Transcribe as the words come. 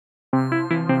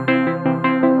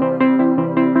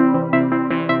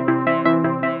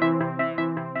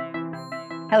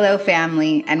Hello,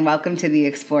 family, and welcome to the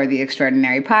Explore the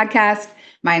Extraordinary podcast.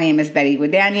 My name is Betty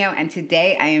Guadagno, and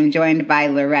today I am joined by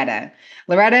Loretta.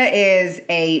 Loretta is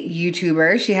a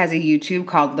YouTuber. She has a YouTube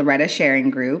called Loretta Sharing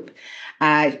Group,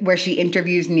 where she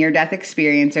interviews near-death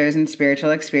experiencers and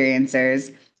spiritual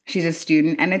experiencers. She's a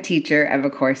student and a teacher of A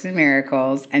Course in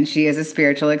Miracles, and she is a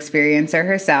spiritual experiencer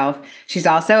herself. She's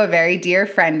also a very dear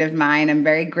friend of mine. I'm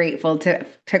very grateful to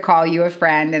call you a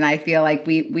friend, and I feel like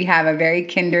we have a very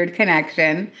kindred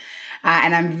connection.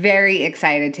 And I'm very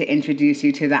excited to introduce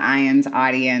you to the IANS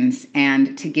audience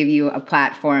and to give you a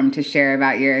platform to share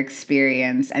about your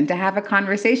experience and to have a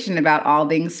conversation about all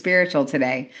things spiritual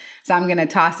today. So I'm going to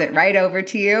toss it right over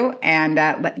to you and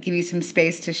give you some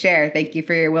space to share. Thank you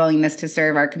for your willingness to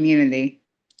serve our community.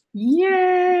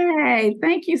 Yay!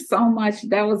 Thank you so much.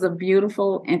 That was a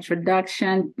beautiful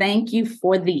introduction. Thank you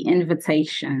for the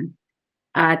invitation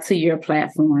to your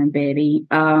platform, Betty.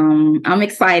 I'm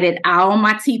excited. All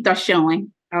my teeth are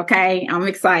showing. Okay, I'm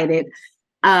excited.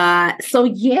 So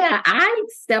yeah, I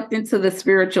stepped into the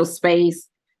spiritual space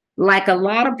like a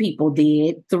lot of people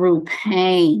did through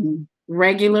pain,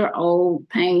 regular old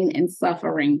pain and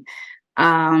suffering.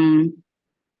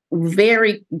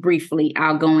 Very briefly,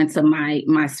 I'll go into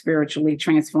my spiritually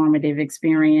transformative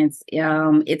experience.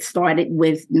 It started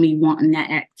with me wanting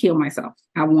to kill myself.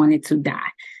 I wanted to die.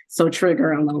 So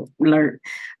trigger alert.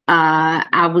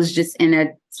 I was just in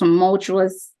a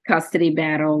tumultuous custody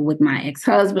battle with my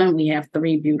ex-husband. We have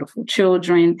 3 beautiful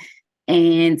children,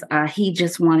 and he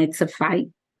just wanted to fight.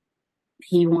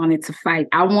 He wanted to fight.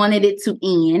 I wanted it to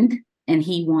end, and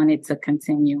he wanted to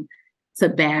continue to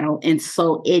battle. And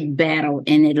so it battled,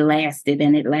 and it lasted,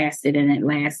 and it lasted, and it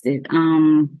lasted.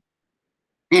 And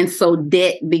so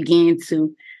debt began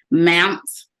to mount.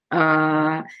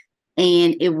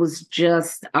 And it was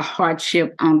just a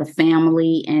hardship on the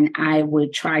family. And I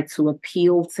would try to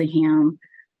appeal to him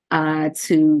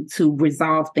to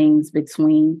resolve things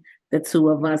between the two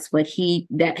of us. But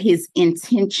his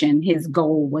intention, his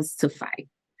goal was to fight.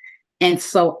 And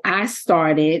so I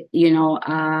started,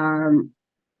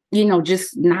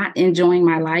 just not enjoying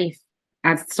my life.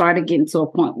 I started getting to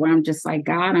a point where I'm just like,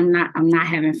 God, I'm not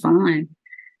having fun.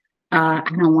 I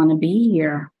don't want to be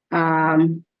here.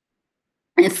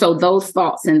 And so those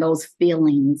thoughts and those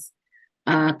feelings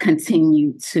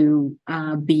continue to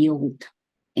build.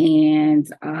 And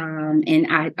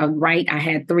I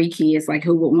had 3 kids. Like,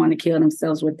 who would want to kill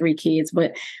themselves with 3 kids?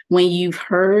 But when you've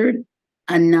heard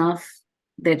enough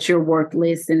that you're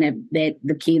worthless and that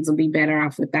the kids will be better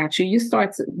off without you, you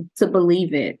start to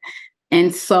believe it.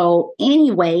 And so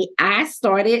anyway, I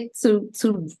started to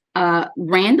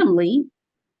randomly,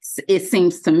 it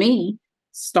seems to me,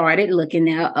 started looking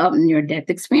up near-death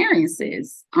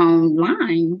experiences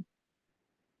online.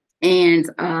 And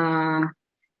my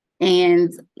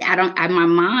mind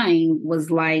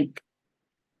was like,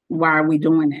 why are we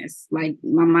doing this? Like,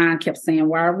 my mind kept saying,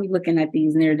 why are we looking at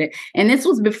these near-death? And this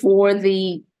was before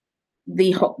the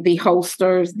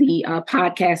hosters, the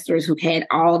podcasters who had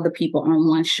all the people on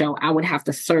one show. I would have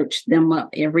to search them up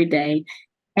every day.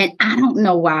 And I don't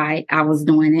know why I was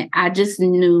doing it. I just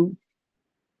knew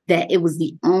that it was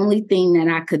the only thing that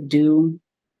I could do,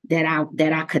 that I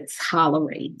could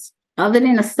tolerate. Other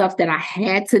than the stuff that I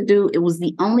had to do, it was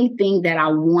the only thing that I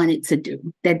wanted to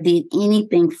do that did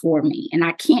anything for me. And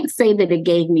I can't say that it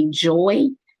gave me joy,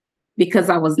 because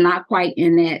I was not quite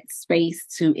in that space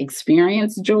to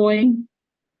experience joy,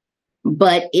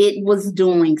 but it was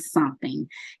doing something.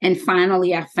 And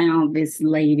finally, I found this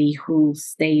lady who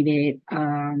stated,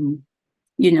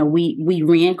 we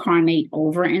reincarnate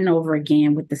over and over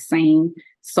again with the same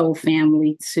soul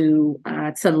family to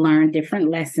learn different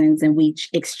lessons, and we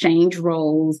exchange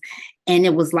roles. And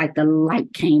it was like the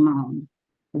light came on,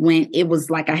 when it was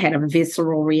like I had a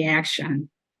visceral reaction.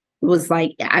 It was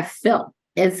like I felt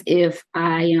as if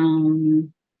somebody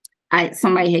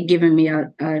had given me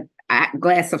a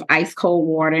glass of ice cold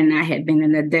water, and I had been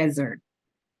in the desert.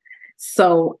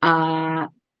 So that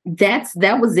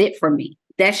was it for me.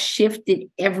 That shifted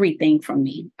everything for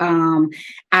me.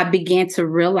 I began to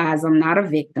realize I'm not a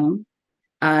victim.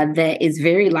 That it's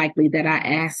very likely that I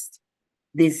asked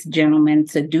this gentleman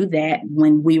to do that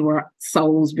when we were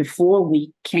souls before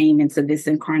we came into this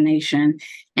incarnation.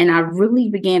 And I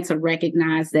really began to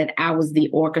recognize that I was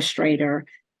the orchestrator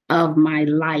of my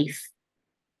life.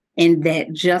 And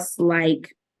that just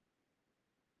like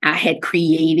I had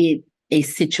created a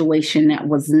situation that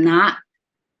was not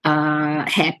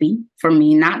happy for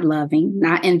me, not loving,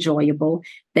 not enjoyable,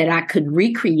 that I could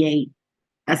recreate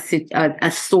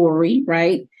a story,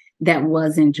 right, that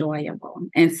was enjoyable.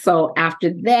 And so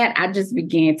after that, I just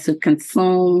began to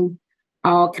consume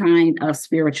all kind of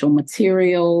spiritual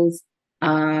materials,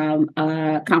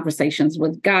 conversations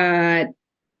with God,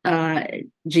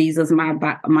 Jesus, my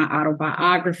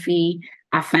autobiography.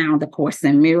 I found A Course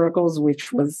in Miracles,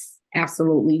 which was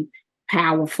absolutely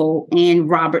powerful. And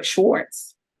Robert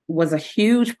Schwartz was a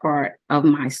huge part of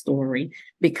my story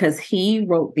because he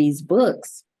wrote these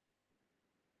books,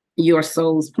 Your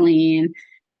Soul's Plan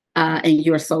and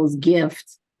Your Soul's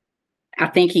Gift. I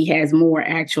think he has more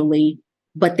actually,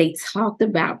 but they talked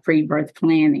about pre-birth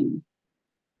planning.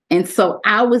 And so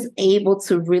I was able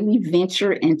to really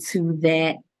venture into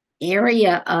that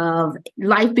area of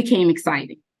life became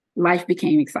exciting. Life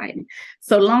became exciting.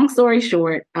 So long story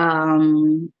short,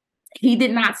 he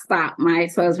did not stop. My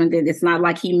ex-husband did. It's not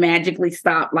like he magically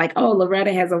stopped, like, oh,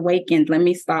 Loretta has awakened. Let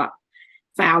me stop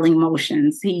filing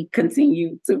motions. He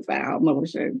continued to file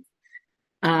motions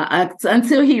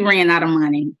until he ran out of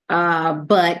money.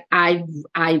 But I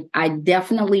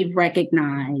definitely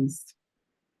recognized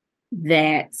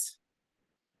that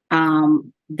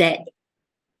that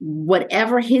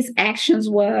whatever his actions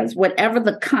was, whatever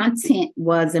the content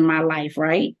was in my life,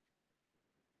 right?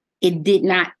 It did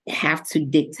not have to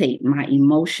dictate my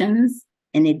emotions,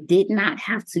 and it did not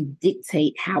have to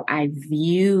dictate how I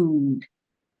viewed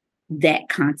that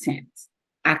content.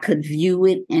 I could view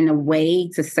it in a way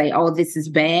to say, oh, this is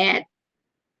bad.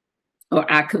 Or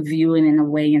I could view it in a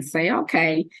way and say,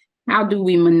 okay, how do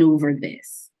we maneuver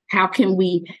this? How can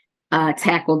we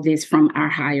tackle this from our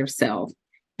higher self?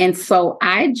 And so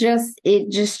it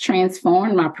just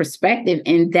transformed my perspective.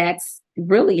 And that's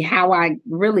really how I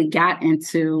really got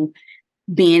into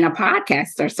being a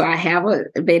podcaster. So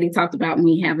Betty talked about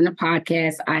me having a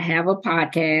podcast. I have a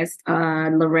podcast,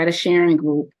 Loretta Sharing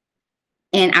Group.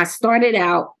 And I started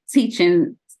out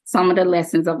teaching some of the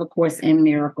lessons of A Course in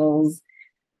Miracles.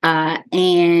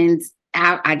 And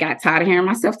I got tired of hearing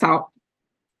myself talk.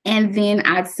 And then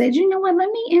I said, you know what,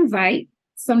 let me invite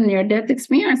some near-death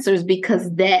experiencers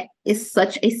because that is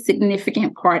such a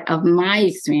significant part of my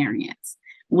experience.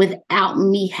 Without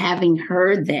me having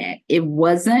heard that, it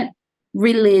wasn't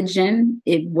religion,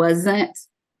 it wasn't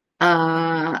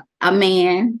a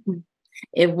man,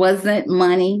 it wasn't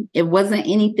money, it wasn't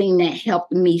anything that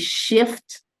helped me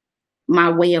shift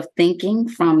my way of thinking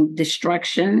from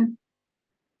destruction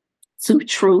to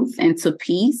truth and to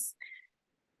peace.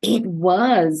 It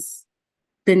was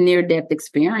the near-death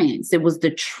experience. It was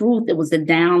the truth. It was the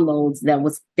downloads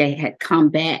that had come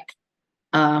back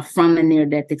from the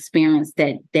near-death experience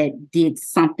that did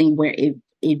something where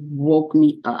it woke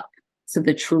me up to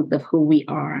the truth of who we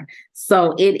are.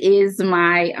 So it is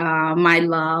my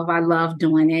love. I love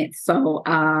doing it. So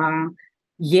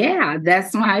yeah,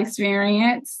 that's my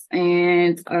experience.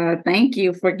 And thank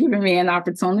you for giving me an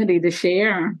opportunity to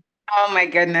share. Oh my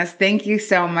goodness. Thank you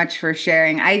so much for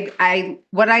sharing.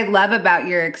 What I love about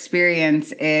your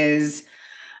experience is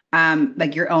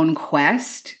like your own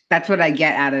quest. That's what I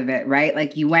get out of it, right?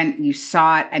 Like you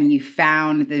sought and you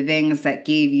found the things that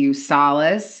gave you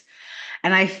solace.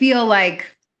 And I feel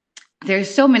like there's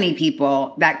so many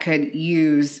people that could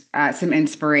use some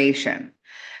inspiration.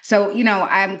 So,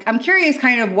 I'm curious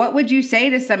kind of what would you say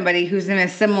to somebody who's in a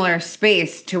similar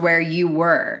space to where you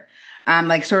were?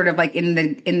 Like sort of like in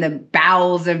the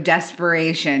bowels of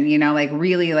desperation, like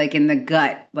really like in the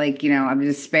gut, like, of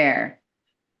despair.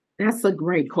 That's a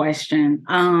great question.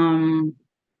 I'll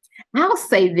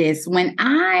say this, when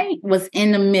I was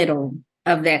in the middle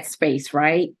of that space,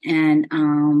 right? And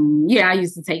I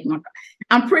used to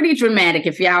I'm pretty dramatic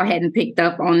if y'all hadn't picked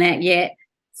up on that yet.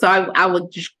 So I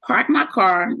would just park my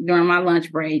car during my lunch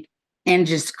break and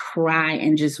just cry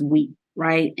and just weep.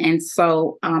 Right. And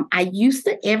so I used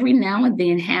to every now and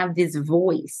then have this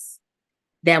voice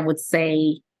that would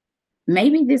say,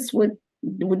 maybe this will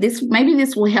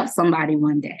help somebody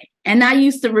one day. And I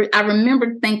used to, I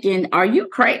remember thinking, are you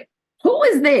crazy? Who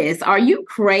is this? Are you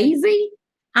crazy?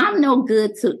 I'm no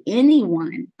good to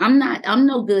anyone. I'm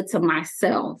no good to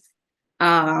myself.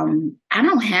 I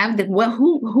don't have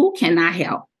who can I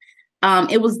help?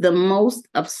 It was the most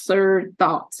absurd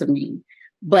thought to me.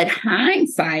 But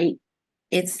hindsight,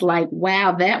 it's like,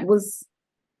 wow,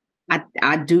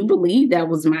 I do believe that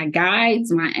was my guides,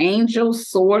 my angels,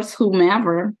 source,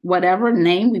 whomever, whatever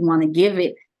name we want to give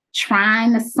it,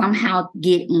 trying to somehow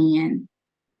get in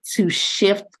to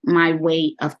shift my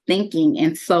way of thinking.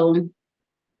 And so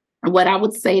what I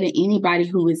would say to anybody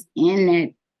who is in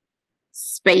that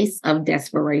space of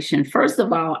desperation, first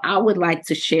of all, I would like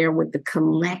to share with the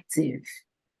collective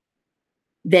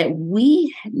that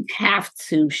we have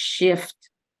to shift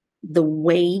the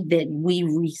way that we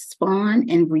respond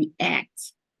and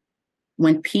react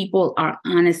when people are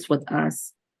honest with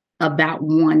us about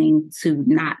wanting to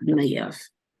not live.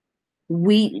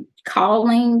 We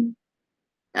calling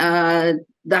the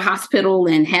hospital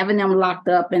and having them locked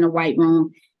up in a white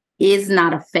room is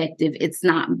not effective. It's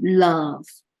not love.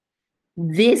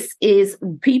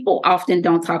 People often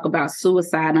don't talk about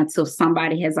suicide until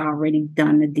somebody has already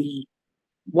done the deed.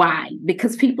 Why?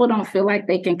 Because people don't feel like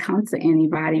they can come to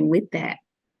anybody with that.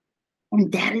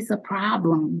 And that is a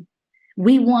problem.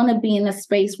 We want to be in a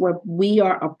space where we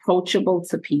are approachable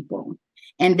to people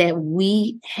and that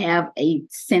we have a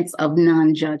sense of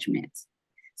non-judgment.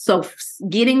 So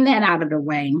getting that out of the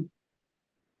way,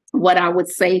 what I would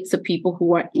say to people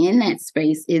who are in that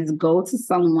space is go to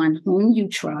someone whom you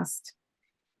trust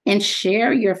and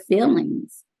share your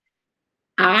feelings.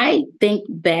 I think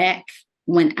back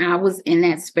when I was in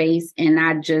that space and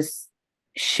I just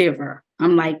shiver.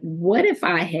 I'm like, what if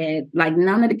I had, like,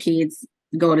 none of the kids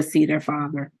go to see their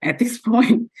father at this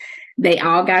point? They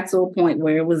all got to a point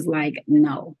where it was like,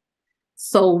 no.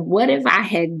 So what if I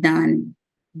had done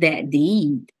that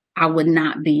deed? I would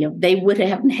not be, they would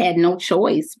have had no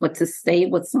choice but to stay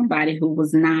with somebody who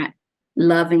was not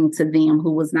loving to them,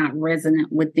 who was not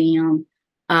resonant with them.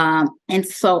 And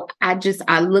so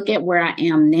I look at where I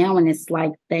am now and it's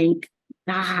like, thank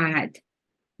God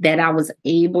that I was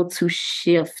able to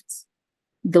shift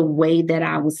the way that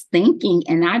I was thinking.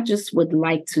 And I just would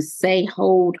like to say,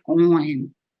 hold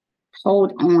on.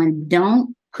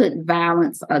 Don't put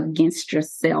violence against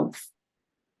yourself.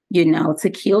 You know, to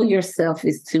kill yourself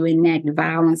is to enact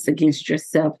violence against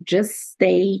yourself. Just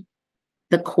stay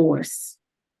the course.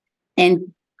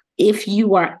 And if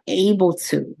you are able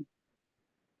to,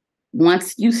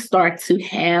 once you start to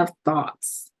have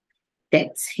thoughts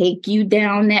that take you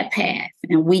down that path,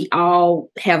 and we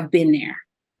all have been there,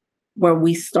 where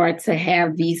we start to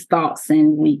have these thoughts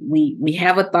and we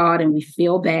have a thought and we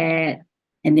feel bad,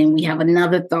 and then we have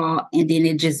another thought and then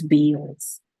it just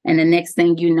builds. And the next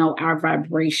thing you know, our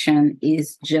vibration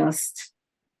is just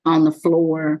on the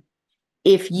floor.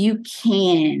 If you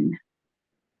can,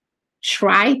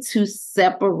 try to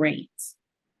separate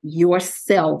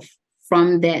yourself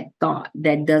from that thought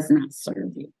that does not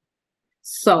serve you.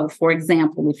 So, for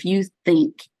example, if you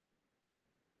think,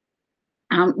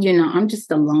 I'm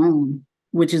just alone,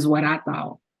 which is what I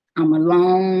thought. I'm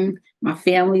alone. My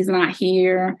family's not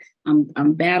here.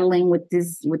 I'm battling with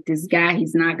this guy.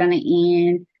 He's not going to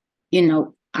end.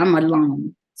 I'm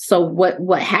alone. So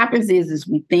what happens is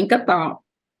we think a thought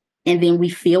and then we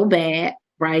feel bad,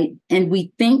 right? And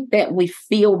we think that we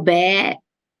feel bad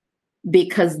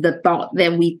because the thought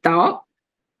that we thought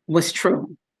was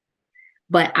true.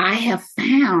 But I have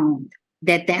found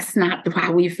that that's not why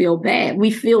we feel bad.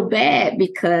 We feel bad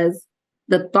because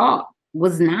the thought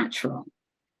was not true.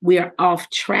 We are off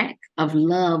track of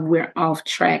love. We're off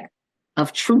track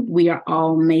of truth. We are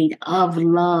all made of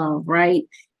love, right?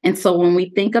 And so when we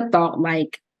think a thought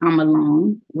like, I'm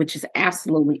alone, which is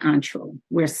absolutely untrue,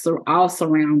 we're all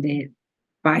surrounded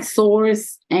by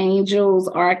source, angels,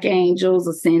 archangels,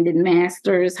 ascended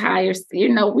masters, higher,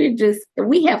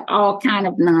 we have all kind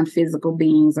of non-physical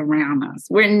beings around us.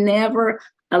 We're never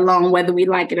alone, whether we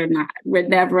like it or not. We're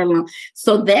never alone.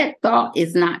 So that thought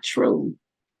is not true.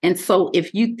 And so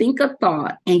if you think a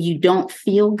thought and you don't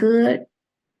feel good,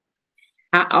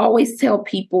 I always tell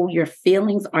people your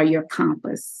feelings are your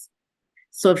compass.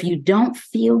 So if you don't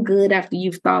feel good after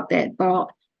you've thought that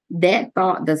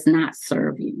thought does not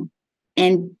serve you.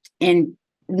 And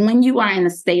when you are in a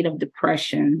state of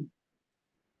depression,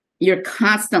 you're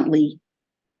constantly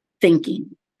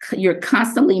thinking, you're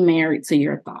constantly married to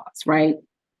your thoughts, right?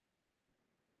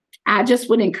 I just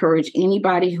would encourage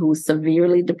anybody who's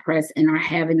severely depressed and are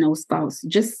having those thoughts,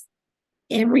 just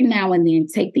every now and then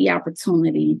take the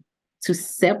opportunity to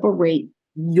separate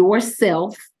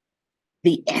yourself,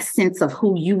 the essence of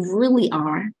who you really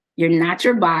are. You're not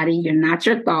your body, you're not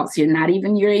your thoughts, you're not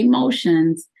even your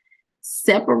emotions.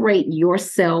 Separate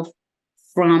yourself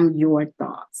from your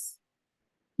thoughts.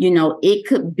 It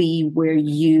could be where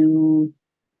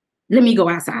let me go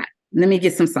outside, let me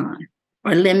get some sun,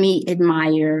 or let me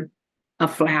admire a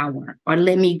flower, or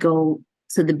let me go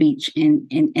to the beach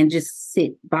and just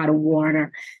sit by the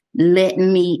water. Let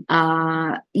me,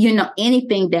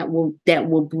 anything that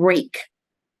will break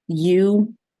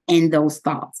you and those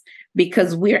thoughts,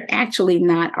 because we're actually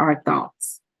not our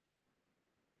thoughts.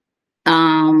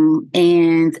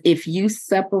 And if you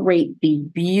separate the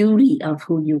beauty of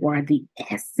who you are, the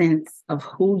essence of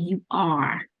who you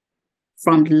are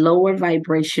from lower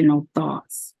vibrational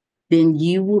thoughts, then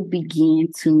you will begin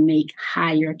to make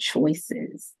higher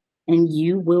choices and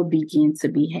you will begin to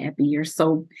be happier.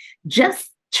 So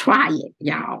just try it,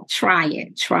 y'all. Try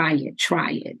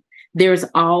it. There's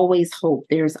always hope.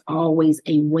 There's always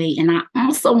a way. And I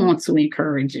also want to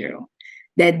encourage you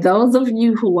that those of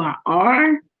you who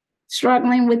are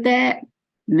struggling with that,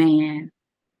 man,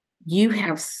 you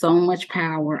have so much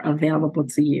power available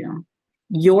to you.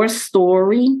 Your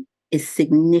story is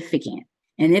significant,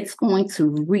 and it's going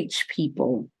to reach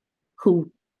people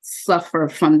who suffer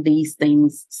from these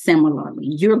things similarly.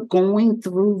 You're going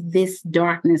through this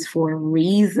darkness for a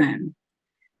reason.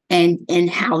 And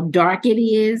how dark it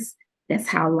is, that's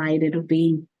how light it'll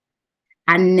be.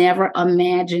 I never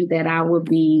imagined that I would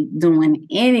be doing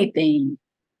anything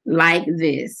like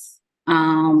this.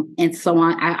 And so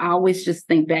I always just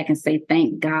think back and say,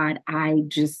 thank God I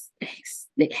just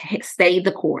stayed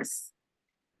the course.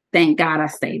 Thank God I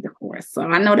stayed the course. So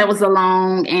I know that was a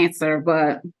long answer,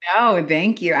 but No,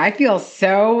 thank you. I feel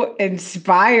so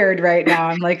inspired right now.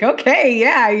 I'm like, okay,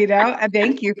 yeah,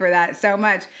 thank you for that so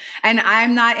much. And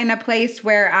I'm not in a place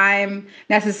where I'm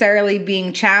necessarily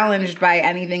being challenged by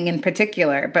anything in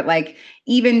particular, but like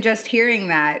even just hearing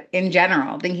that in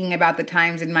general, thinking about the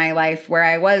times in my life where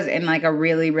I was in like a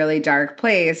really, really dark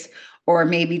place, or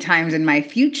maybe times in my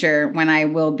future when I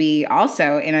will be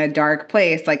also in a dark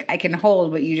place, like I can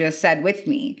hold what you just said with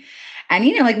me. And,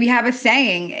 like we have a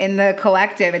saying in the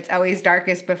collective, it's always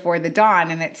darkest before the dawn.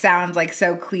 And it sounds like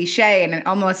so cliche, and it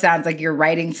almost sounds like you're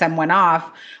writing someone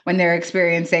off when they're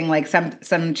experiencing like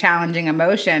some challenging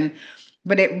emotion.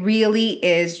 But it really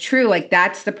is true. Like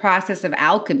that's the process of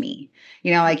alchemy.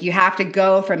 Like you have to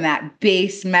go from that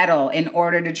base metal in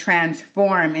order to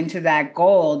transform into that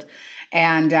gold.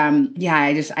 And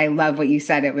yeah, I love what you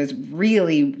said. It was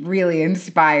really, really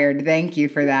inspired. Thank you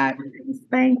for that.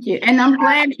 Thank you. And I'm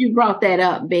glad you brought that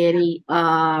up, Betty,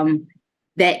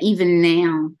 that even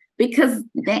now, because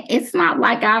it's not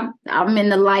like I'm in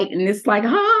the light and it's like,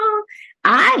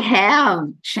 I have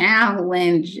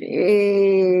challenges,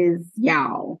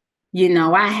 y'all.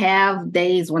 I have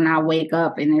days when I wake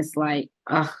up and it's like,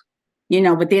 but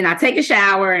then I take a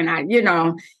shower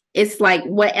and it's like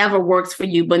whatever works for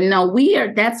you. But no,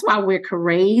 that's why we're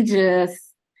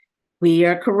courageous. We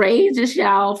are courageous,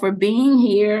 y'all, for being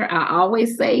here. I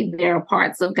always say there are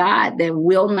parts of God that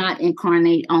will not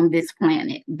incarnate on this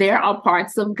planet. There are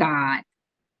parts of God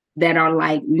that are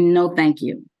like, no, thank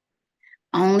you.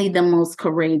 Only the most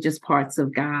courageous parts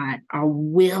of God are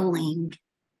willing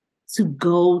to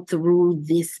go through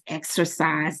this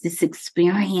exercise, this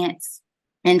experience.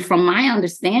 And from my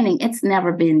understanding, it's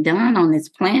never been done on this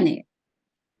planet.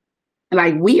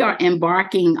 Like we are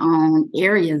embarking on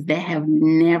areas that have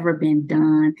never been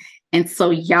done. And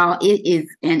so, y'all, it is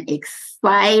an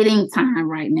exciting time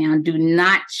right now. Do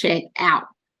not check out.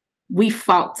 We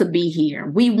fought to be here.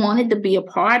 We wanted to be a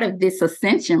part of this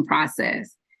ascension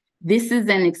process. This is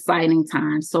an exciting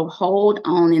time. So hold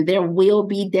on, and there will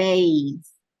be days.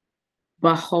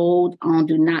 But hold on,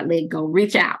 do not let go.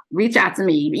 Reach out to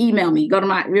me, email me, go to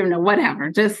my,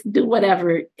 whatever. Just do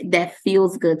whatever that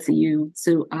feels good to you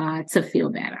to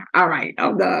feel better. All right.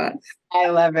 Oh God. I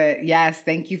love it. Yes.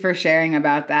 Thank you for sharing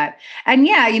about that. And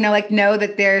yeah, like know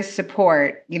that there's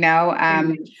support, we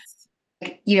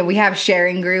have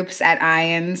sharing groups at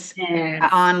IANS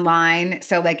online.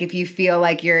 So like, if you feel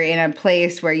like you're in a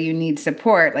place where you need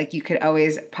support, like you could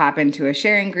always pop into a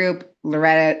sharing group.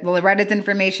 Loretta's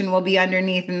information will be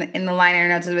underneath in the liner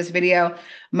notes of this video,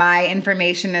 my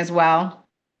information as well.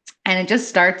 And it just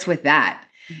starts with that.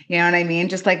 You know what I mean?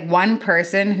 Just like one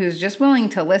person who's just willing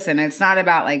to listen. It's not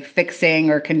about like fixing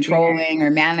or controlling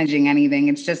or managing anything.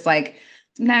 It's just like,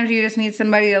 sometimes you just need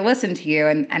somebody to listen to you.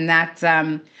 And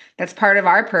that's part of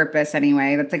our purpose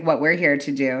anyway. That's like what we're here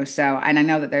to do. So, and I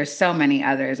know that there's so many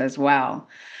others as well.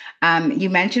 You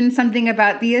mentioned something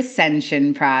about the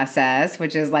ascension process,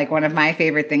 which is like one of my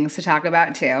favorite things to talk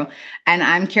about too. And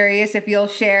I'm curious if you'll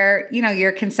share,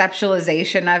 your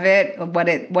conceptualization of it, what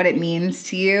it means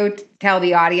to you. Tell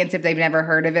the audience if they've never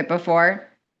heard of it before.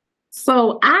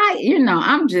 So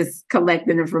I'm just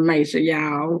collecting information,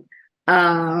 y'all.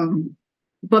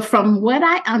 But from what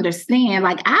I understand,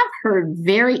 like I've heard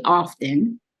very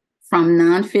often from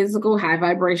non-physical, high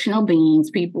vibrational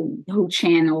beings, people who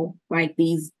channel like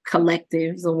these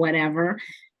collectives or whatever,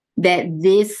 that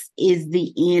this is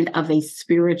the end of a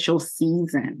spiritual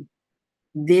season.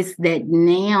 That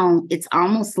now it's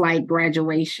almost like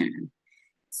graduation.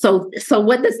 So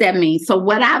what does that mean? So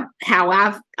how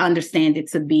I've understand it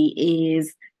to be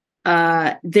is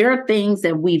there are things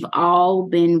that we've all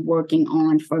been working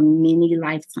on for many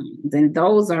lifetimes, and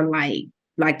those are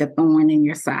like the thorn in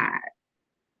your side.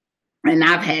 And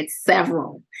I've had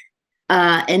several.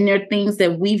 And there are things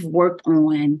that we've worked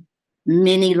on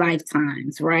many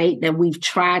lifetimes, right? That we've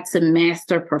tried to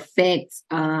master, perfect,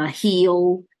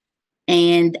 heal.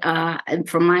 And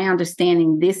from my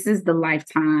understanding, this is the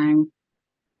lifetime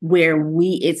where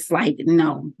it's like,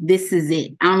 no, this is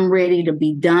it. I'm ready to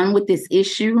be done with this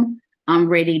issue. I'm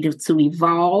ready to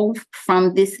evolve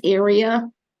from this area.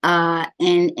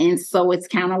 And so it's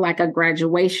kind of like a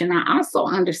graduation. I also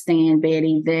understand,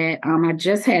 Betty, that I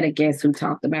just had a guest who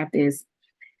talked about this,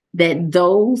 that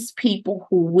those people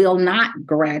who will not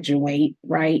graduate,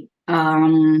 right?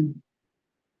 No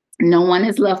one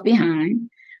is left behind.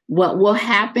 What will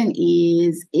happen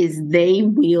is they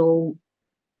will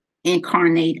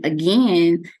incarnate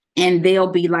again, and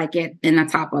they'll be like in the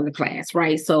top of the class,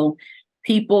 right? So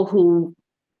people who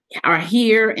are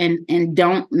here and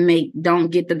don't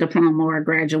get the diploma or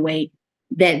graduate,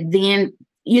 that then,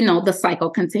 the cycle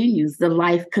continues, the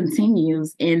life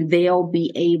continues, and they'll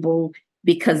be able,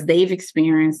 because they've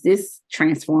experienced this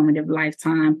transformative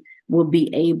lifetime, will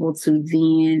be able to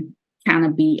then kind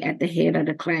of be at the head of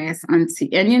the class until,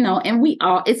 and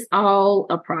it's all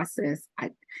a process.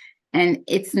 And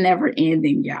it's never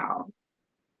ending, y'all.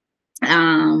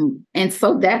 And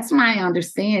so that's my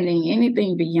understanding.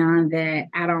 Anything beyond that,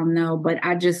 I don't know, but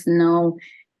I just know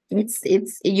it's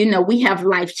we have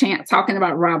talking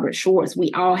about Robert Schwartz,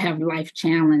 we all have life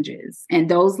challenges, and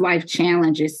those life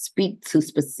challenges speak to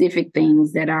specific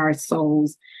things that our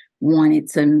souls wanted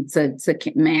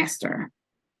to master.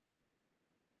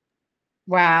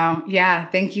 Wow. Yeah.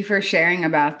 Thank you for sharing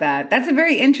about that. That's a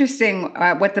very interesting,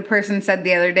 what the person said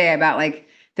the other day about like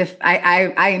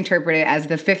I interpret it as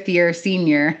the fifth year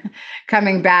senior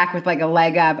coming back with like a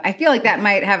leg up. I feel like that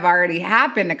might have already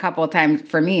happened a couple of times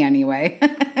for me anyway.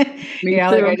 Me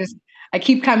too. Like I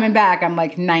keep coming back. I'm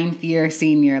like ninth year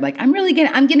senior. Like I'm gonna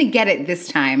get it this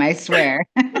time. I swear.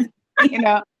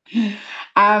 Yeah,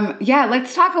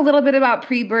 let's talk a little bit about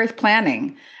pre-birth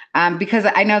planning. Because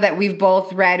I know that we've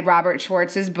both read Robert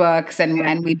Schwartz's books,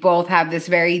 and we both have this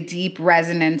very deep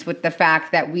resonance with the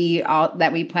fact that we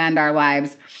planned our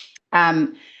lives.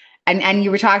 And you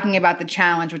were talking about the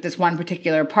challenge with this one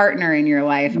particular partner in your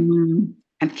life. Mm-hmm.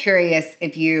 I'm curious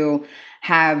if you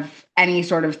have any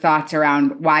sort of thoughts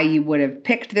around why you would have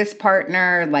picked this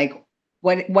partner. Like,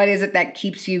 what is it that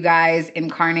keeps you guys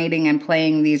incarnating and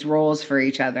playing these roles for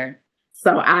each other?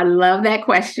 So I love that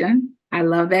question.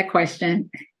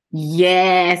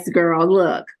 Yes, girl,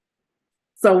 look.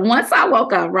 So once I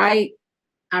woke up, right,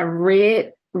 I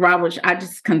read Robert. I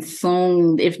just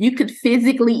consumed. If you could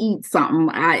physically eat something,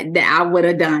 I would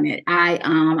have done it.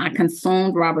 I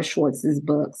consumed Robert Schwartz's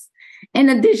books, in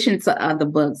addition to other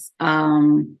books.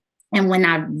 And when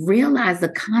I realized the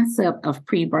concept of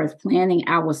pre-birth planning,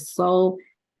 I was so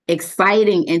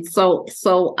exciting. And so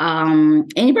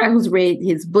anybody who's read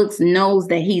his books knows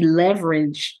that he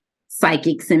leveraged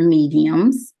psychics and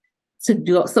mediums to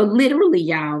do. So literally,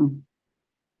 y'all,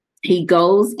 he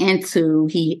goes into,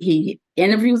 he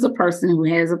interviews a person who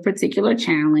has a particular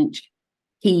challenge.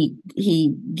 He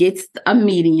gets a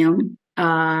medium,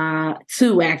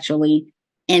 two actually,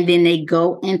 and then they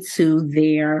go into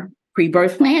their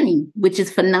pre-birth planning, which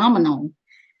is phenomenal.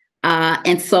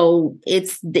 And so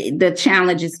it's the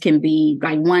challenges can be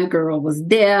like, one girl was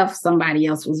deaf, somebody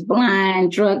else was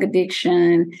blind, drug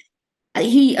addiction.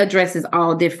 He addresses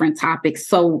all different topics.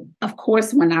 So of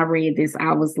course, when I read this,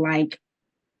 I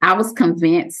was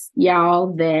convinced,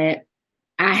 y'all, that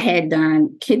I had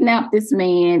kidnapped this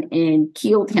man and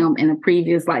killed him in a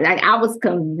previous life. Like, I was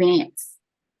convinced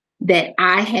that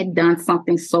I had done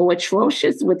something so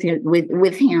atrocious with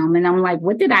him. And I'm like,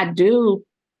 what did I do,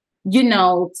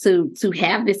 to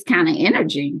have this kind of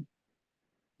energy?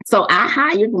 So I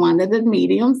hired one of the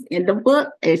mediums in the book,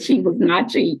 and she was not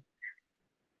cheap.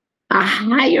 I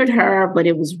hired her, but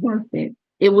it was worth it.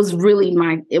 It was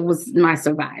my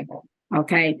survival.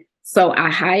 Okay. So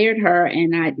I hired her,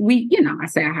 and I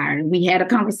hired her. We had a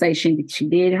conversation. She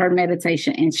did her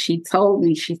meditation, and she told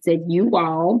me, she said, you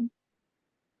all,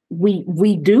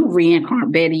 we do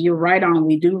reincarnate. Betty, you're right on.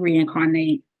 We do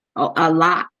reincarnate a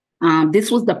lot.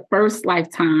 This was the first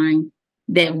lifetime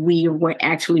that we were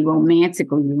actually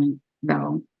romantically linked,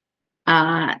 though.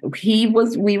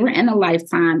 We were in a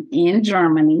lifetime in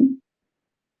Germany.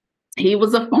 He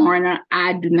was a foreigner.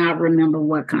 I do not remember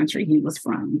what country he was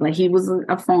from, but he was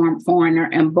a foreigner,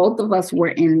 and both of us were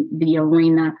in the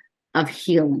arena of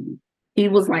healing. He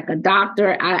was like a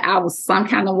doctor. I was some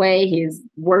kind of way, his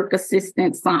work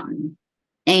assistant, something.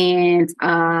 And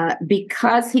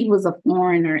because he was a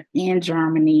foreigner in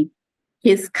Germany,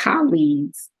 his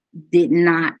colleagues did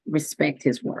not respect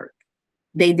his work.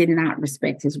 They did not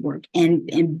respect his work. And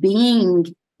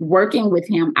working with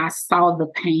him, I saw the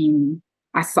pain.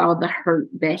 I saw the hurt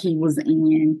that he was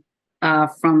in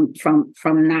from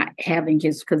not having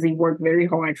because he worked very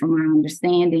hard, from my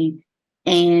understanding.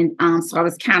 And so I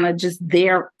was kind of just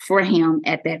there for him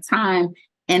at that time.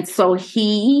 And so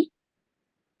she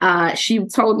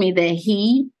told me that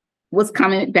he was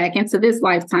coming back into this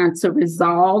lifetime to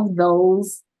resolve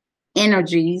those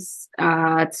energies,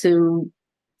 to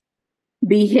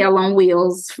be hell on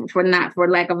wheels, for not for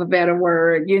lack of a better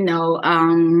word,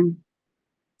 to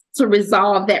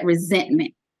resolve that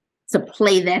resentment, to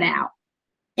play that out.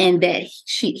 And that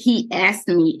he asked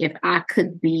me if I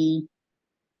could be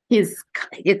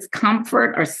its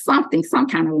comfort or something, some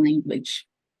kind of language.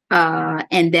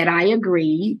 And that I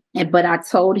agreed. But I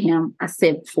told him, I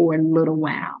said, for a little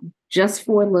while, just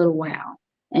for a little while.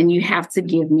 And you have to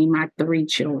give me my 3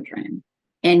 children.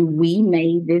 And we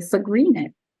made this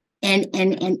agreement.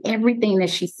 And everything that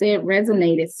she said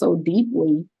resonated so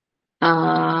deeply,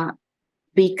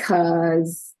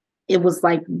 because it was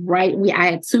like, I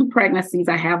had 2 pregnancies.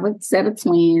 I have a set of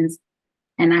twins,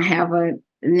 and I have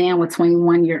now a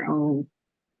 21-year-old.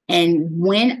 And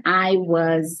when I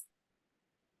was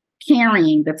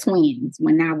carrying the twins,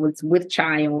 when I was with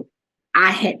child,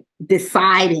 I had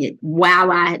decided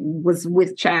while I was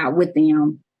with child with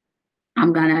them,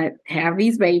 I'm going to have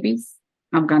these babies.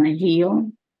 I'm going to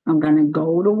heal. I'm going to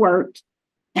go to work,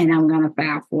 and I'm going to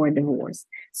file for a divorce.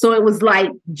 So it was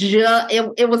like,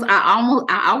 it was,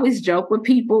 I always joke with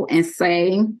people and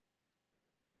say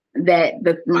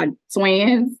that my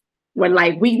twins were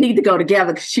like, we need to go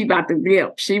together because she about to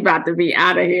be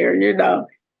out of here,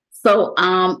 So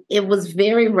it was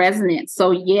very resonant. So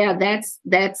yeah, that's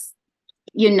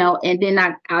and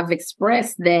then I've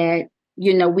expressed that,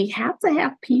 we have to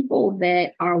have people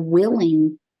that are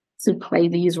willing to play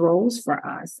these roles for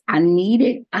us. I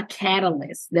needed a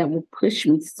catalyst that would push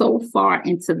me so far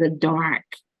into the dark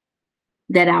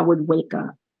that I would wake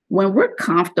up. When we're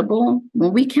comfortable,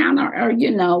 when we kind of are,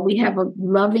 we have a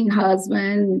loving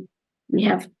husband, we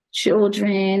have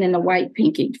children and a white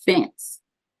picket fence,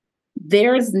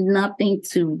 there's nothing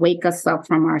to wake us up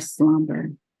from our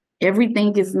slumber.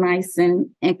 Everything is nice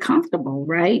and comfortable,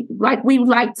 right? Like we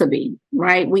like to be,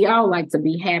 right? We all like to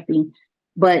be happy.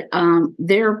 But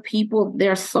there are people,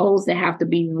 there are souls that have to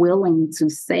be willing to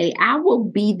say, I will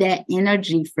be that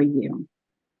energy for you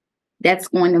that's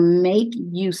going to make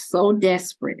you so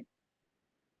desperate.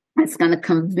 It's going to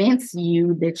convince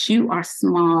you that you are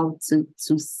small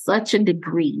to such a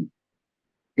degree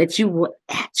that you will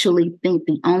actually think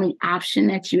the only option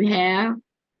that you have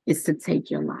is to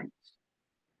take your life.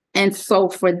 And so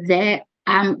for that,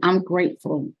 I'm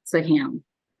grateful to him.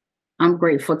 I'm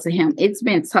grateful to him. It's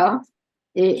been tough.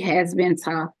 It has been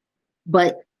tough,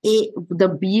 but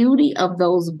the beauty of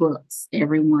those books,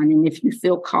 everyone, and if you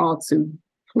feel called to,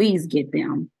 please get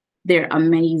them. They're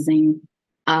amazing.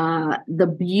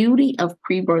 The beauty of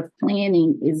pre-birth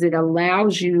planning is it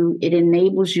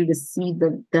enables you to see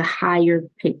the higher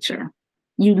picture.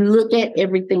 You look at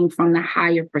everything from the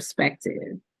higher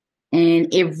perspective,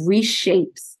 and it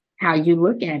reshapes how you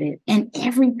look at it. And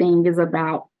everything is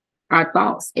about our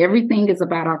thoughts. Everything is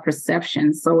about our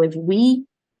perception. So if we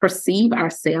perceive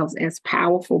ourselves as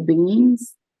powerful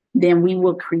beings, then we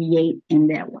will create in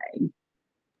that way.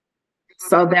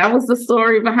 So that was the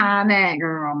story behind that,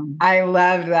 girl. I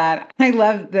love that. I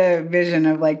love the vision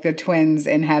of like the twins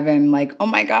in heaven, like, oh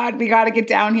my God, we got to get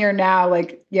down here now.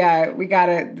 Like, yeah,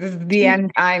 this is the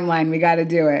end timeline. We got to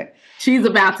do it. She's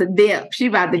about to dip. She's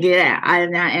about to get out.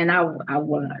 I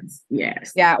was,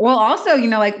 yes. Yeah. Well, also,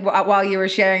 like while you were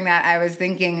sharing that, I was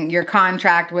thinking your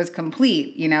contract was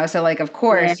complete, so like, of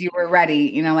course you were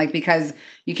ready, like, because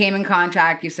you came in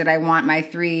contract, you said, I want my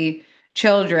 3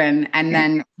 children. And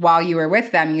then while you were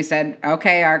with them, you said,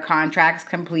 okay, our contract's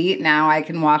complete. Now I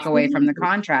can walk away from the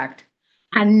contract.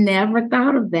 I never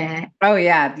thought of that. Oh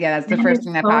yeah. Yeah. That's the first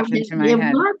thing that popped into my head.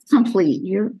 It was complete.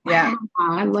 Yeah.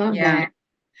 I love that.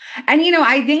 And,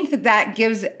 I think that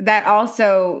gives that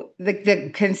also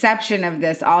the conception of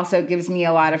this also gives me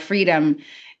a lot of freedom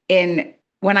in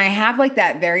when I have like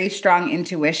that very strong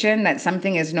intuition that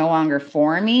something is no longer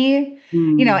for me.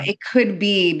 It could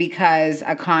be because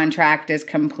a contract is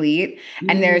complete.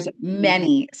 And there's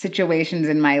many situations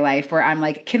in my life where I'm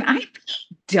like, can I be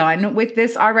done with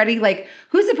this already? Like,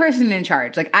 who's the person in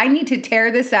charge? Like, I need to tear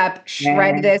this up,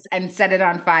 shred this, and set it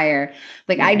on fire.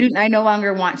 Like, I no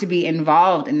longer want to be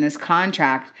involved in this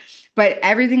contract. But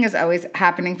everything is always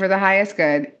happening for the highest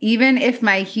good. Even if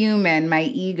my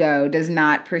ego does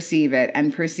not perceive it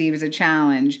and perceives a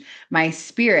challenge, my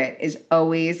spirit is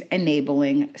always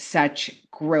enabling such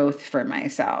growth for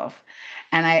myself.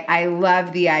 And I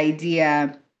love the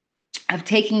idea of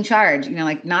taking charge,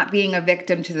 like not being a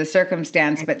victim to the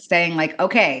circumstance, but saying like,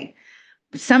 okay,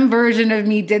 some version of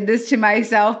me did this to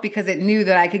myself because it knew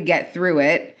that I could get through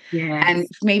it. And Yes.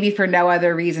 maybe for no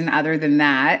other reason other than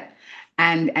that.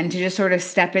 And to just sort of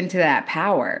step into that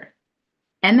power.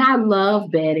 And I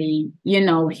love, Betty,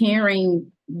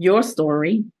 hearing your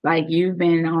story, like you've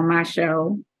been on my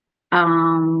show.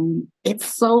 It's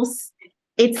so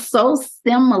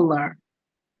similar.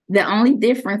 The only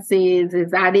difference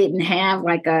is I didn't have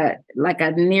like a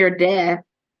near death.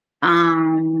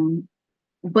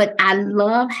 But I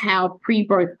love how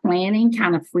pre-birth planning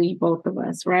kind of freed both of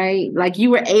us, right? Like you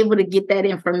were able to get that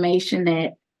information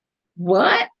that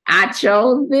what I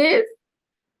chose this.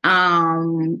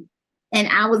 And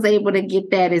I was able to get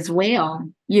that as well,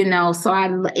 So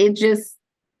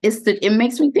it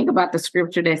makes me think about the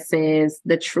scripture that says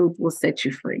the truth will set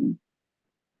you free.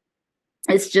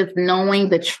 It's just knowing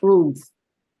the truth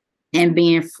and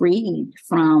being freed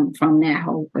from that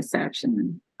whole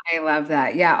perception. I love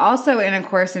that. Yeah. Also, in A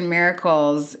Course in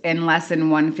Miracles, in lesson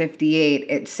 158,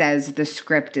 it says the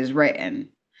script is written.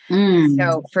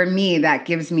 So for me, that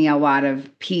gives me a lot of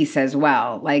peace as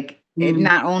well. Like, it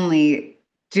not only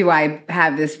do I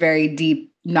have this very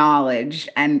deep knowledge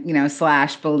and,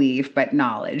 slash belief, but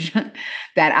knowledge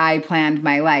that I planned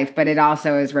my life, but it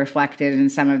also is reflected in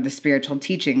some of the spiritual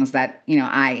teachings that,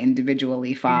 I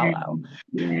individually follow.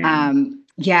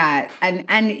 Yeah.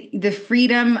 And the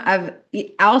freedom of,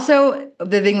 also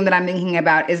the thing that I'm thinking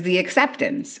about is the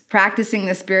acceptance, practicing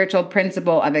the spiritual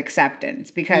principle of acceptance,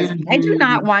 because I do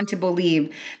not want to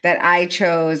believe that I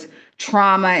chose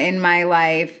trauma in my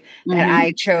life, that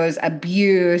I chose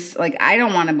abuse. Like, I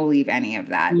don't want to believe any of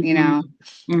that,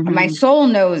 My soul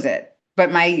knows it,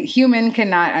 but my human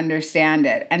cannot understand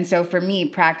it. And so for me,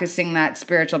 practicing that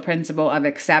spiritual principle of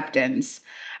acceptance,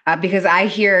 because I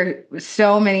hear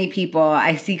so many people,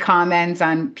 I see comments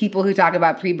on people who talk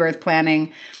about pre-birth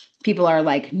planning. People are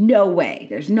like, no way,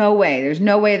 there's no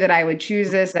way that I would choose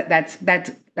this.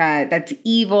 That's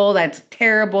evil. That's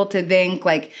terrible to think.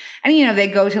 Like, and they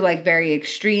go to like very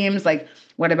extremes. Like,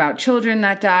 what about children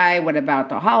that die? What about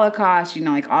the Holocaust?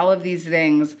 Like all of these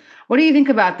things. What do you think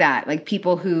about that? Like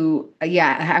people who,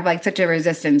 have like such a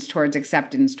resistance towards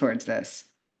acceptance towards this.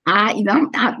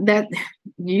 That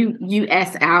you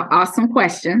asked awesome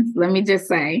questions. Let me just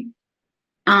say,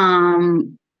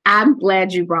 I'm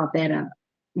glad you brought that up.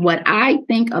 What I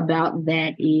think about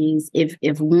that is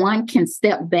if one can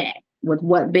step back with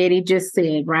what Betty just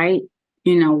said, right?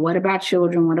 What about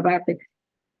children? What about the?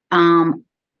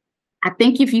 I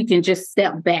think if you can just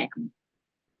step back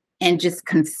and just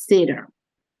consider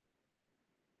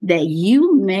that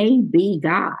you may be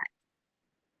God,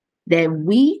 that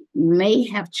we may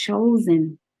have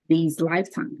chosen these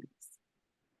lifetimes,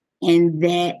 and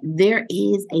that there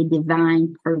is a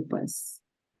divine purpose.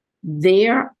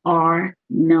 There are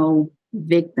no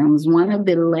victims. One of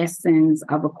the lessons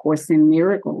of A Course in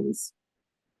Miracles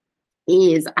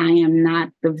is I am not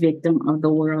the victim of the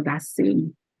world I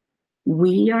see.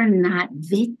 We are not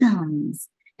victims.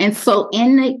 And so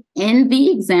in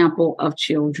the example of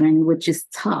children, which is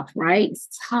tough, right? It's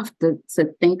tough to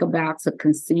think about, to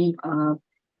conceive of.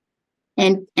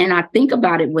 And I think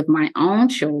about it with my own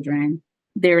children.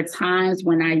 There are times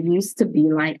when I used to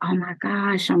be like, oh my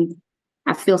gosh,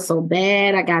 I feel so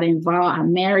bad. I got involved. I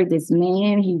married this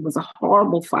man. He was a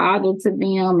horrible father to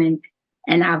them.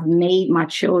 And I've made my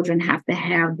children have to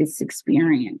have this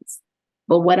experience.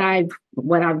 But what I've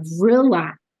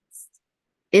realized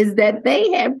is that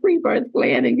they had pre-birth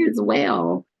planning as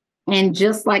well. And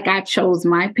just like I chose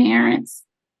my parents,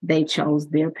 they chose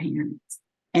their parents.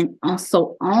 And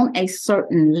also on a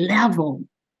certain level,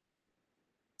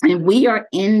 and we are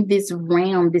in this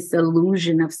realm, this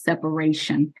illusion of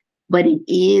separation, but it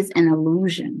is an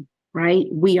illusion, right?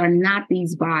 We are not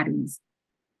these bodies.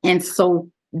 And so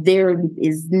there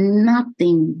is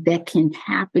nothing that can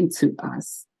happen to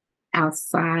us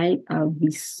outside of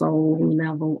the soul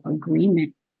level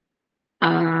agreement.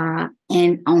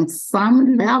 And on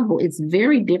some level, it's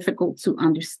very difficult to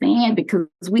understand because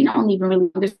we don't even really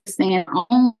understand our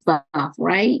own stuff,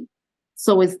 right?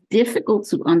 So it's difficult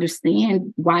to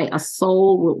understand why a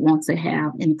soul would want to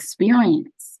have an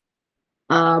experience.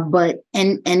 But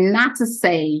not to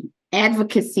say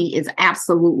advocacy is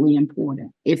absolutely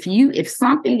important. If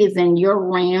something is in your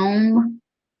realm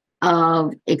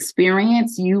of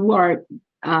experience, you are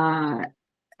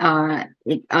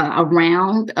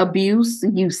around abuse,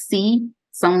 you see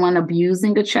someone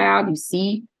abusing a child, you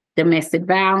see domestic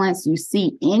violence, you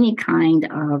see any kind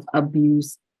of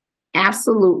abuse,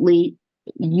 absolutely,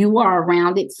 you are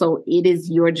around it. So it is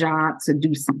your job to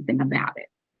do something about it.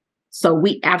 So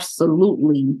we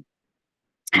absolutely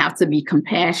have to be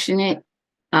compassionate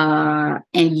and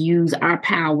use our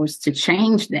powers to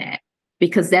change that,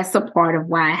 because that's a part of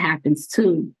why it happens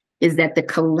too, is that the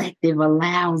collective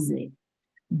allows it.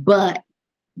 But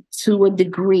to a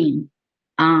degree,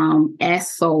 as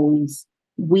souls,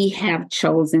 we have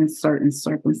chosen certain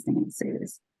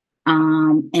circumstances.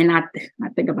 And I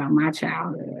think about my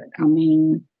childhood. I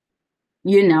mean,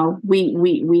 you know,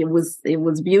 it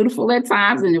was beautiful at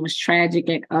times and it was tragic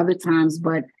at other times,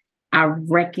 but I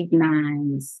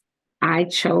recognize I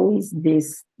chose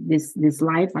this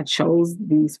life. I chose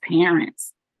these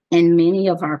parents. And many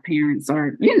of our parents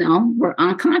are, you know, we're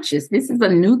unconscious. This is a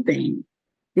new thing.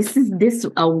 This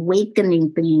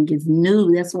awakening thing is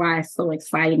new. That's why it's so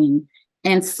exciting.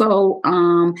 And so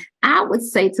I would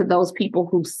say to those people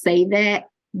who say that,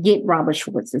 get Robert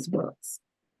Schwartz's books.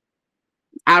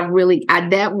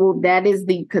 That is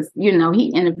because, you know, he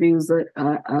interviews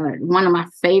one of my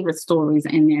favorite stories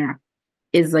in there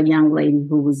is a young lady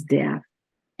who was deaf.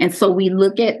 And so we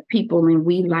look at people and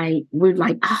we're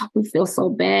like, oh, we feel so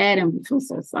bad and we feel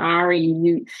so sorry.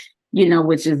 And you know,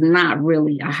 which is not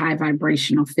really a high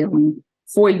vibrational feeling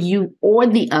for you or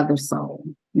the other soul.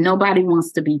 Nobody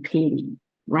wants to be pitied,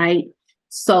 right?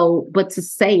 So, but to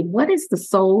say, what is the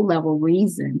soul level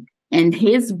reason? And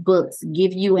his books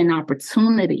give you an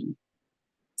opportunity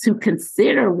to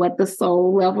consider what the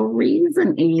soul level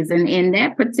reason is. And in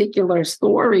that particular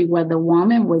story where the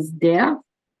woman was deaf,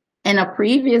 in a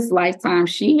previous lifetime,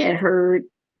 she had heard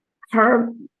her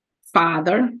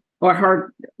father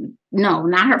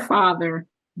not her father,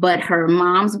 but her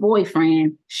mom's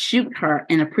boyfriend shoot her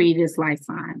in a previous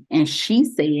lifetime. And she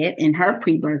said in her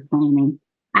pre-birth planning,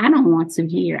 I don't want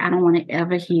to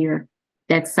ever hear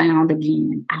that sound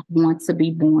again. I want to be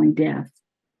born deaf.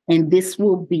 And this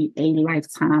will be a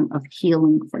lifetime of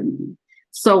healing for me.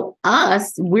 So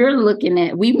we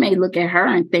may look at her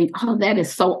and think, oh, that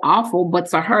is so awful. But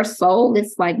to her soul,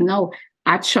 it's like, no,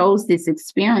 I chose this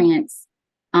experience.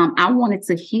 I wanted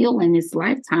to heal in this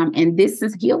lifetime, and this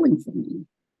is healing for me.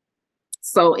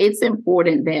 So it's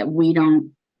important that we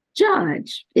don't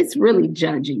judge. It's really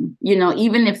judging, you know,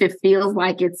 even if it feels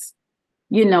like it's,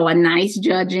 you know, a nice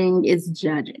judging, it's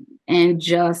judging. And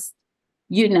just,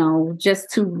 you know,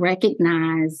 just to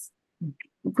recognize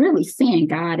really seeing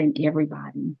God in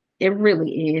everybody. It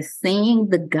really is seeing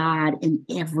the God in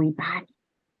everybody.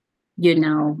 You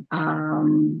know,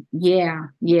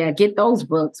 get those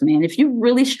books, man. If you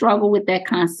really struggle with that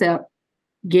concept,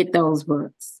 get those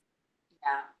books.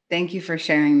 Yeah. Thank you for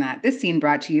sharing that. This scene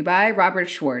brought to you by Robert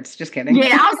Schwartz. Just kidding.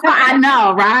 Yeah, I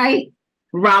know, right?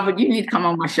 Robert, you need to come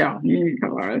on my show.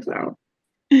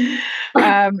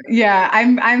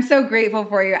 I'm so grateful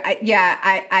for you.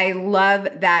 I love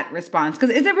that response because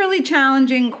it's a really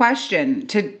challenging question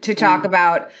to talk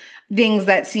about things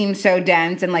that seem so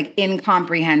dense and like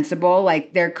incomprehensible.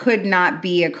 Like there could not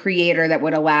be a creator that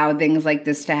would allow things like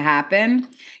this to happen.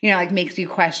 You know, like makes you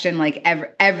question like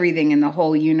everything in the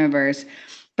whole universe.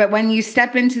 But when you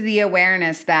step into the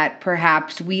awareness that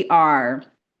perhaps we are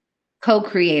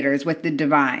co-creators with the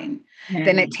divine,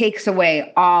 then it takes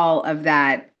away all of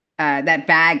that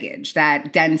baggage,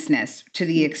 that denseness to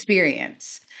the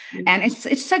experience. And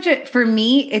it's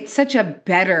such a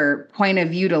better point of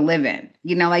view to live in,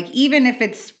 you know, like even if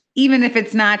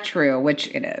it's not true, which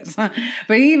it is,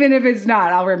 but even if it's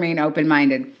not, I'll remain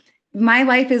open-minded. My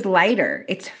life is lighter.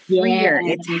 It's freer.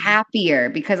 It's happier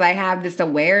because I have this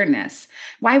awareness.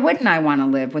 Why wouldn't I want to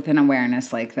live with an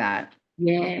awareness like that?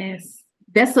 Yes,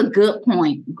 that's a good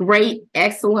point. Great,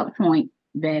 excellent point,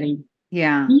 Betty.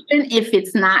 Yeah. Even if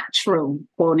it's not true,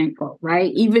 quote unquote,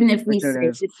 right? Even if we say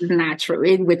this is not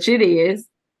true, which it is,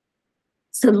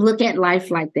 to look at life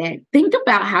like that. Think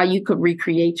about how you could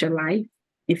recreate your life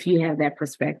if you have that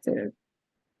perspective.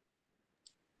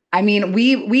 I mean,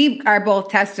 we are both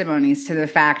testimonies to the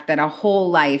fact that a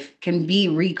whole life can be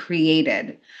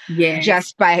recreated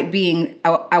just by being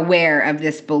aware of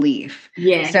this belief.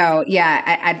 So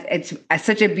it's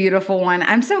such a beautiful one.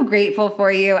 I'm so grateful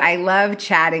for you. I love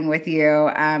chatting with you.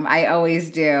 I always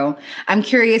do. I'm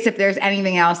curious if there's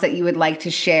anything else that you would like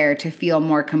to share to feel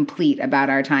more complete about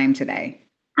our time today.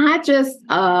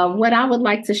 What I would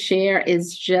like to share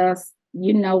is just,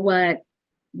 you know what?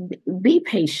 Be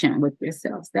patient with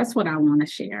yourselves. That's what I want to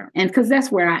share. And because that's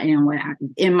where I am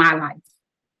in my life,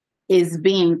 is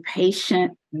being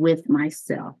patient with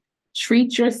myself.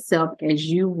 Treat yourself as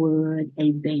you would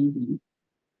a baby.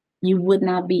 You would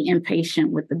not be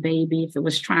impatient with the baby if it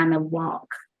was trying to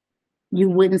walk. You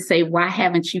wouldn't say, why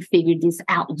haven't you figured this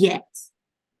out yet?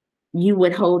 You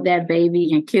would hold that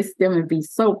baby and kiss them and be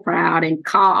so proud and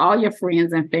call all your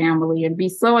friends and family and be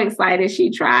so excited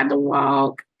she tried to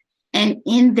walk. And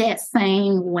in that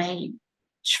same way,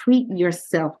 treat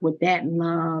yourself with that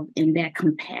love and that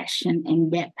compassion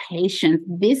and that patience.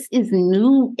 This is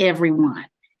new, everyone.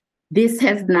 This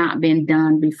has not been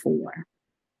done before.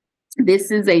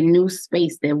 This is a new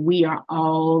space that we are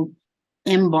all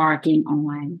embarking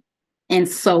on. And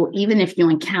so, even if you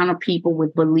encounter people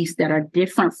with beliefs that are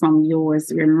different from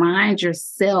yours, remind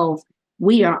yourself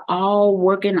we are all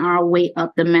working our way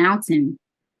up the mountain,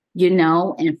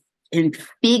 and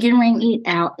figuring it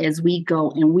out as we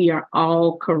go. And we are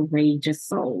all courageous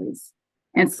souls.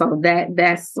 And so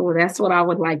that's what I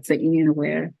would like to end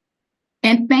with.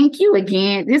 And thank you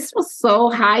again. This was so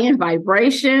high in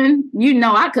vibration.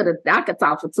 I could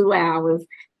talk for 2 hours.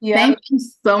 Yep. Thank you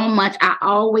so much. I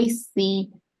always see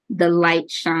the light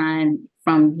shine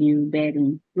from you,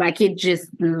 Betty. Like it just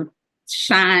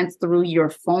shines through your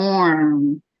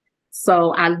form.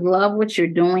 So I love what you're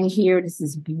doing here. This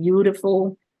is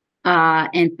beautiful.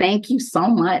 And thank you so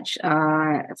much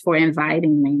for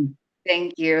inviting me.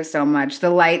 Thank you so much. The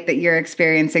light that you're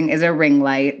experiencing is a ring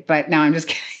light, but no, I'm just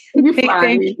kidding.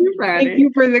 Thank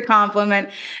you for the compliment.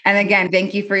 And again,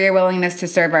 thank you for your willingness to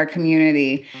serve our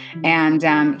community. And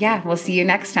we'll see you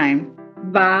next time.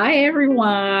 Bye,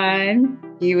 everyone.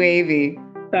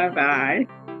 UAV. Bye-bye.